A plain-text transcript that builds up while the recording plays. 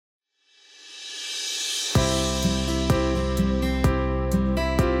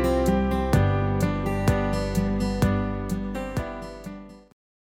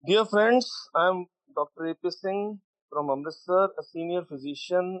Dear friends, I am Dr. A.P. Singh from Amritsar, a senior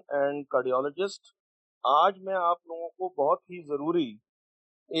physician and cardiologist. आज मैं आप लोगों को बहुत ही ज़रूरी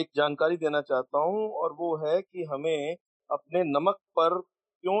एक जानकारी देना चाहता हूँ और वो है कि हमें अपने नमक पर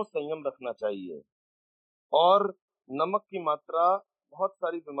क्यों संयम रखना चाहिए और नमक की मात्रा बहुत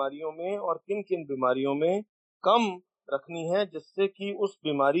सारी बीमारियों में और किन-किन बीमारियों में कम रखनी है जिससे कि उस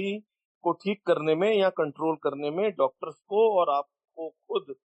बीमारी को ठीक करने में या कंट्रोल करने में डॉक्टर्स को और आपको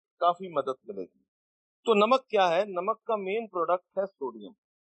खुद काफ़ी मदद मिलेगी। तो नमक क्या है? नमक का मेन प्रोडक्ट है सोडियम।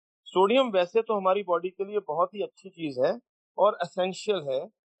 सोडियम वैसे तो हमारी बॉडी के लिए बहुत ही अच्छी चीज़ है और एसेंशियल है।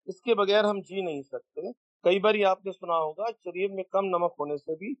 इसके बगैर हम जी नहीं सकते। कई बारी आपने सुना होगा शरीर में कम नमक होने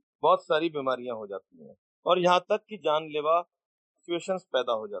से भी बहुत सारी बीमारियां हो जाती हैं और यहाँ तक कि जानलेवा सिचुएशंस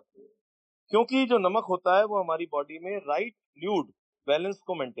पैदा हो जाती हैं। क्योंकि जो नमक होता है वो हमारी बॉडी में राइट फ्लूइड बैलेंस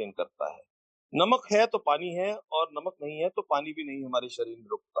को मेंटेन करता है। नमक है तो पानी है और नमक नहीं है तो पानी भी नहीं हमारे शरीर में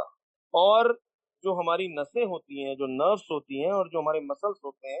रुकता। और जो हमारी नसें होती हैं, जो नर्व्स होती हैं और जो हमारे मसल्स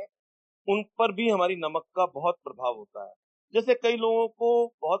होते हैं, उन पर भी हमारी नमक का बहुत प्रभाव होता है। जैसे कई लोगों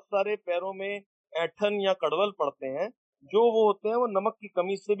को बहुत सारे पैरों में ऐंठन या कड़वल पड़ते हैं, जो वो होते हैं वो नमक की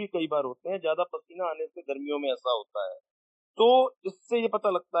कमी से भी कई बार होते हैं, ज़्यादा पसीना आने से गर्मियों में ऐसा होता है। तो इससे ये पता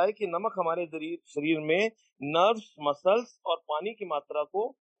लगता है कि नमक हमारे शरीर में नर्व्स, मसल्स और पानी की मात्रा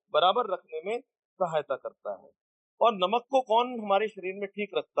को बराबर रखने में सहायता करता है। और नमक को कौन हमारे शरीर में ठीक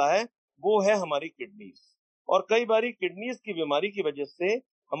रखता है? वो है हमारी किडनीज। और कई बारी किडनीज की बीमारी की वजह से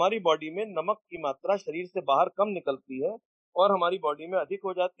हमारी बॉडी में नमक की मात्रा शरीर से बाहर कम निकलती है और हमारी बॉडी में अधिक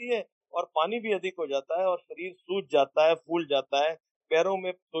हो जाती है और पानी भी अधिक हो जाता है और शरीर सूज जाता है, फूल जाता है, पैरों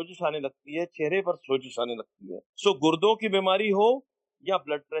में सोजिश आने लगती है, चेहरे पर सोजिश आने लगती है। सो गुर्दों की बीमारी हो या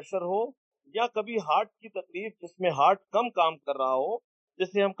ब्लड प्रेशर हो या कभी हार्ट की तकलीफ जिसमें हार्ट कम काम कर रहा हो,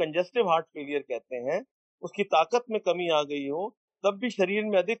 जिसे हम कंजेस्टिव हार्ट फेलियर कहते हैं, उसकी ताकत में कमी आ गई हो, तब भी शरीर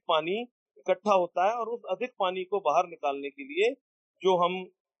में अधिक पानी इकट्ठा होता है और उस अधिक पानी को बाहर निकालने के लिए जो हम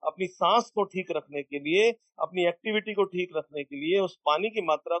अपनी सांस को ठीक रखने के लिए, अपनी एक्टिविटी को ठीक रखने के लिए उस पानी की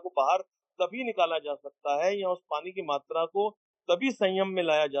मात्रा को बाहर तभी निकाला जा सकता है या उस पानी की मात्रा को तभी संयम में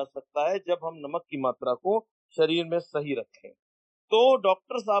लाया जा सकता है जब हम नमक की मात्रा को शरीर में सही रखें। तो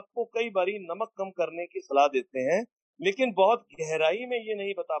डॉक्टर्स आपको कई बारी नमक कम करने की सलाह देते हैं, लेकिन बहुत गहराई में ये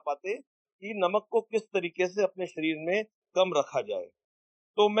नहीं बता पाते कि नमक को किस तरीके से अपने शरीर में कम रखा जाए।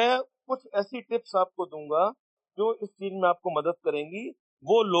 तो मैं कुछ ऐसी टिप्स आपको दूंगा जो इस चीज में आपको मदद करेंगी।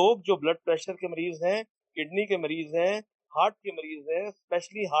 वो लोग जो ब्लड प्रेशर के मरीज हैं, किडनी के मरीज हैं, हार्ट के मरीज हैं,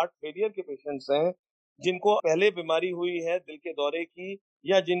 स्पेशली हार्ट फेलियर के पेशेंट्स हैं, जिनको पहले बीमारी हुई है दिल के दौरे की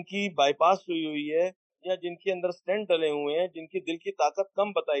या जिनकी बाईपास हुई हुई है या जिनके अंदर स्टेंट डले हुए हैं, जिनकी दिल की ताकत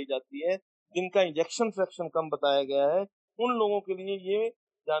कम बताई जाती है, जिनका इंजेक्शन फ्रैक्शन कम बताया गया है, उन लोगों के लिए ये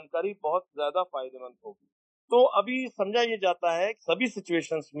जानकारी बहुत ज्यादा फायदेमंद होगी। तो अभी समझा ये जाता है कि सभी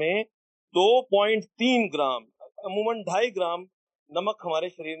सिचुएशंस में 2.3 ग्राम, अमूमन 2.5 ग्राम नमक हमारे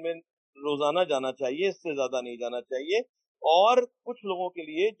शरीर में रोजाना जाना चाहिए, इससे ज्यादा नहीं जाना चाहिए। और कुछ लोगों के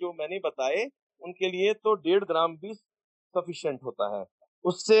लिए जो मैंने बताए, उनके लिए तो 1.5 ग्राम भी सफिशिएंट होता है।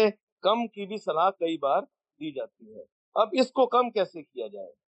 उससे कम की भी सलाह कई बार दी जाती है। अब इसको कम कैसे किया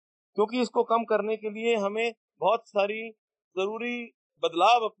जाए? क्योंकि इसको कम करने के लिए हमें बहुत सारी जरूरी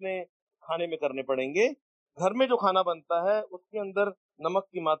बदलाव अपने खाने में करने पड़ेंगे। घर में जो खाना बनता है उसके अंदर नमक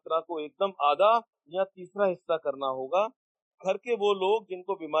की मात्रा को एकदम आधा या तीसरा हिस्सा करना होगा। घर के वो लोग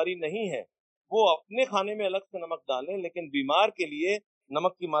जिनको बीमारी नहीं है वो अपने खाने में अलग से नमक डालें, लेकिन बीमार के लिए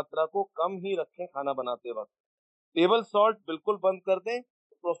नमक की मात्रा को कम ही रखें खाना बनाते वक्त। टेबल सॉल्ट बिल्कुल बंद कर दें।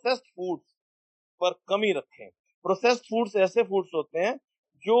 प्रोसेस्ड फूड्स पर कम ही रखें। प्रोसेस्ड फूड्स ऐसे फूड्स होते हैं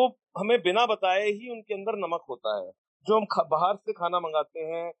जो हमें बिना बताए ही उनके अंदर नमक होता है। जो हम बाहर से खाना मंगाते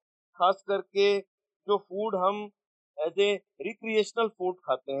हैं, खास करके जो फूड हम एज ए रिक्रिएशनल फूड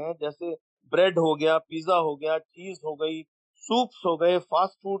खाते हैं, जैसे ब्रेड हो गया, पिज्जा हो गया, चीज हो गई, सूप्स हो गए,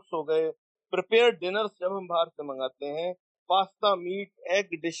 फास्ट फूड्स हो गए, प्रिपेयर्ड डिनर्स जब हम बाहर से मंगाते हैं, पास्ता, मीट, एग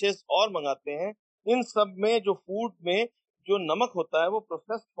डिशेस और मंगाते हैं, इन सब में जो फूड में जो नमक होता है वो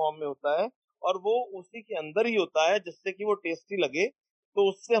प्रोसेस्ड फॉर्म में होता है और वो उसी के अंदर ही होता है जिससे कि वो टेस्टी लगे। तो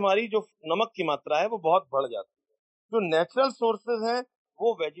उससे हमारी जो नमक की मात्रा है वो बहुत बढ़ जाती है। जो नेचुरल सोर्सेज हैं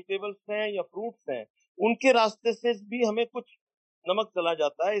वो वेजिटेबल्स हैं या फ्रूट्स हैं, उनके रास्ते से भी हमें कुछ नमक चला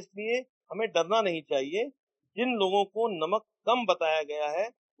जाता है, इसलिए हमें डरना नहीं चाहिए। जिन लोगों को नमक कम बताया गया है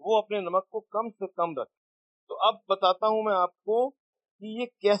वो अपने नमक को कम से कम रखें। तो अब बताता हूं मैं आपको कि ये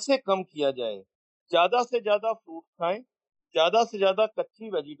कैसे कम किया जाए। ज्यादा से ज्यादा फ्रूट खाएं, ज्यादा से ज्यादा कच्ची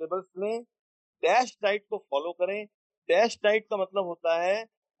वेजिटेबल्स लें, डैश डाइट को फॉलो करें। डैश डाइट का मतलब होता है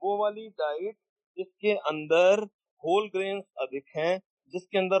वो वाली डाइट जिसके अंदर होल ग्रेन्स अधिक हैं,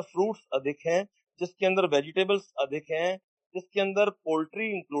 जिसके अंदर फ्रूट्स अधिक हैं, जिसके अंदर वेजिटेबल्स अधिक हैं, जिसके अंदर पोल्ट्री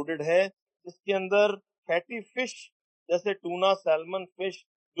इंक्लूडेड है, जिसके अंदर फैटी फिश जैसे टूना, सैल्मन फिश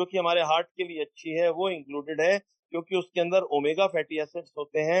जो कि हमारे हार्ट के लिए अच्छी है वो इंक्लूडेड है, क्योंकि उसके अंदर ओमेगा फैटी एसिड्स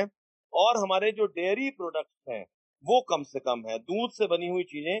होते हैं। और हमारे जो डेयरी प्रोडक्ट्स हैं वो कम से कम है, दूध से बनी हुई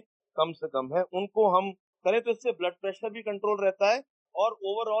चीजें कम से कम है, उनको हम करें तो इससे ब्लड प्रेशर भी कंट्रोल रहता है और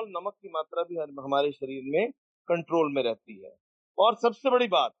ओवरऑल नमक की मात्रा भी हमारे शरीर में कंट्रोल में रहती है। और सबसे बड़ी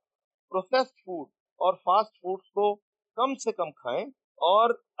बात, प्रोसेस्ड फूड और फास्ट फूड्स को कम से कम खाएं।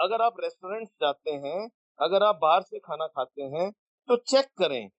 और अगर आप रेस्टोरेंट्स जाते हैं, अगर आप बाहर से खाना खाते हैं, तो चेक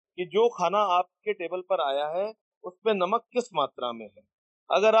करें कि जो खाना आपके टेबल पर आया है उसमें नमक किस मात्रा में है।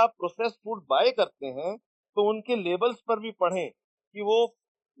 अगर आप प्रोसेस्ड फूड बाय करते हैं तो उनके लेबल्स पर भी पढ़ें कि वो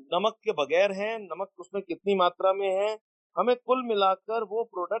नमक के बगैर हैं, नमक उसमें कितनी मात्रा में है। हमें कुल मिलाकर वो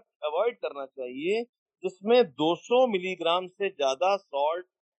प्रोडक्ट अवॉइड करना चाहिए जिसमें 200 मिलीग्राम से ज्यादा सॉल्ट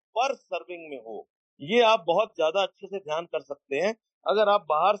पर सर्विंग में हो। ये आप बहुत ज्यादा अच्छे से ध्यान कर सकते हैं अगर आप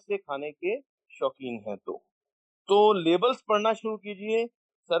बाहर से खाने के शौकीन हैं तो लेबल्स पढ़ना शुरू कीजिए,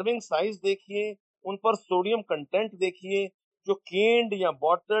 सर्विंग साइज देखिए, उन पर सोडियम कंटेंट देखिए। जो केन्ड या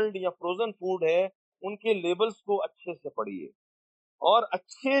बॉटल्ड या फ्रोजन फूड है उनके लेबल्स को अच्छे से पढ़िए। और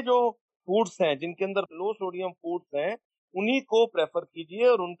अच्छे जो फूड्स हैं जिनके अंदर लो सोडियम फूड्स हैं उन्हीं को प्रेफर कीजिए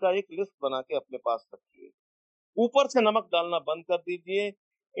और उनका एक लिस्ट बना के अपने पास रखिए। ऊपर से नमक डालना बंद कर दीजिए।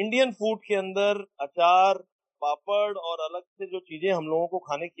 इंडियन फूड के अंदर अचार, पापड़ और अलग से जो चीजें हम लोगों को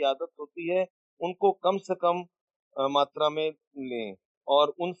खाने की आदत होती है उनको कम से कम मात्रा में लें,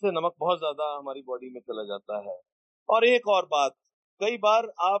 और उनसे नमक बहुत ज्यादा हमारी बॉडी में चला जाता है। और एक और बात, कई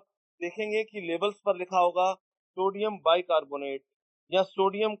बार आप देखेंगे कि लेबल्स पर लिखा होगा सोडियम बाइकार्बोनेट या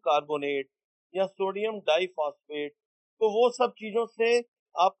सोडियम कार्बोनेट या सोडियम डाइफॉस्फेट। तो वो सब चीजों से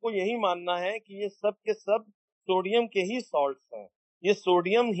आपको यही मानना है कि ये सब के सब सोडियम के ही सॉल्ट्स हैं, ये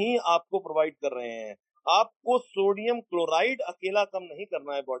सोडियम ही आपको प्रोवाइड कर रहे हैं। आपको सोडियम क्लोराइड अकेला कम नहीं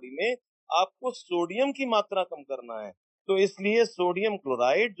करना है बॉडी में, आपको सोडियम की मात्रा कम करना है। तो इसलिए सोडियम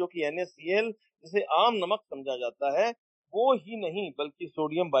क्लोराइड जो कि NaCl जिसे आम नमक समझा जाता है वो ही नहीं, बल्कि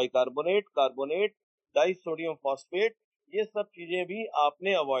sodium bicarbonate, carbonate, disodium phosphate, ये सब चीजें भी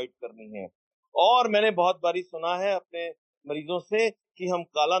आपने अवॉइड करनी है। और मैंने बहुत बारी सुना है अपने मरीजों से कि हम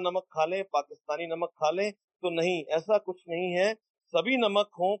काला नमक खा लें, पाकिस्तानी नमक खा लें, तो नहीं, ऐसा कुछ नहीं है। सभी नमक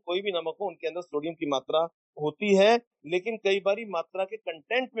हो, कोई भी नमक हो, उनके अंदर सोडियम की मात्रा होती है, लेकिन कई बारी मात्रा के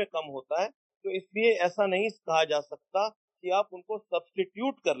कंटेंट में कम होता है। तो इसलिए ऐसा नहीं कहा जा सकता कि आप उनको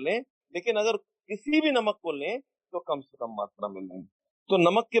सब्स्टिट्यूट कर लें, लेकिन अगर किसी भी नमक को लें तो कम से कम मात्रा में लें। तो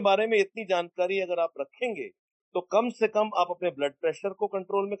नमक के बारे में इतनी जानकारी अगर आप रखेंगे तो कम से कम आप अपने ब्लड प्रेशर को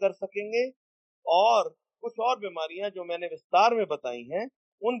कंट्रोल में कर सकेंगे। और कुछ और बीमारियां जो मैंने विस्तार में बताई हैं,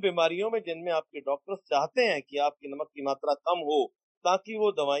 उन बीमारियों में जिनमें आपके डॉक्टर्स चाहते हैं कि आपकी नमक की मात्रा कम हो, ताकि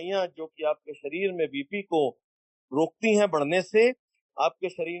वो दवाइयां जो कि आपके शरीर में बीपी को रोकती हैं बढ़ने से, आपके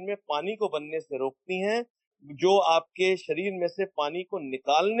शरीर में पानी को बनने से रोकती हैं, जो आपके शरीर में से पानी को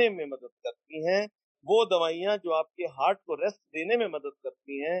निकालने में मदद करती हैं, वो दवाइयां जो आपके हार्ट को रेस्ट देने में मदद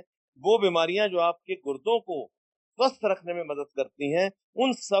करती हैं, वो बीमारियां जो आपके गुर्दों को स्वस्थ रखने में मदद करती हैं,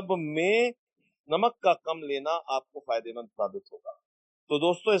 उन सब में नमक का कम लेना आपको फायदेमंद साबित होगा। तो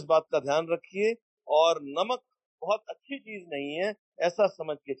दोस्तों इस बात का ध्यान रखिए। और नमक बहुत अच्छी चीज नहीं है ऐसा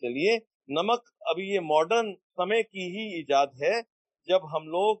समझ के चलिए। नमक अभी ये मॉडर्न समय की ही इजाद है। जब हम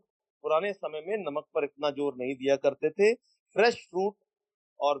लोग पुराने समय में नमक पर इतना जोर नहीं दिया करते थे। फ्रेश फ्रूट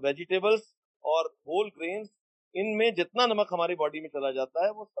और वेजिटेबल्स और होल ग्रेन्स, इनमें जितना नमक हमारी बॉडी में चला जाता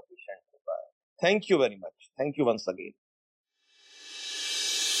है वो सफिशिएंट होता है। Thank you very much. Thank you once again.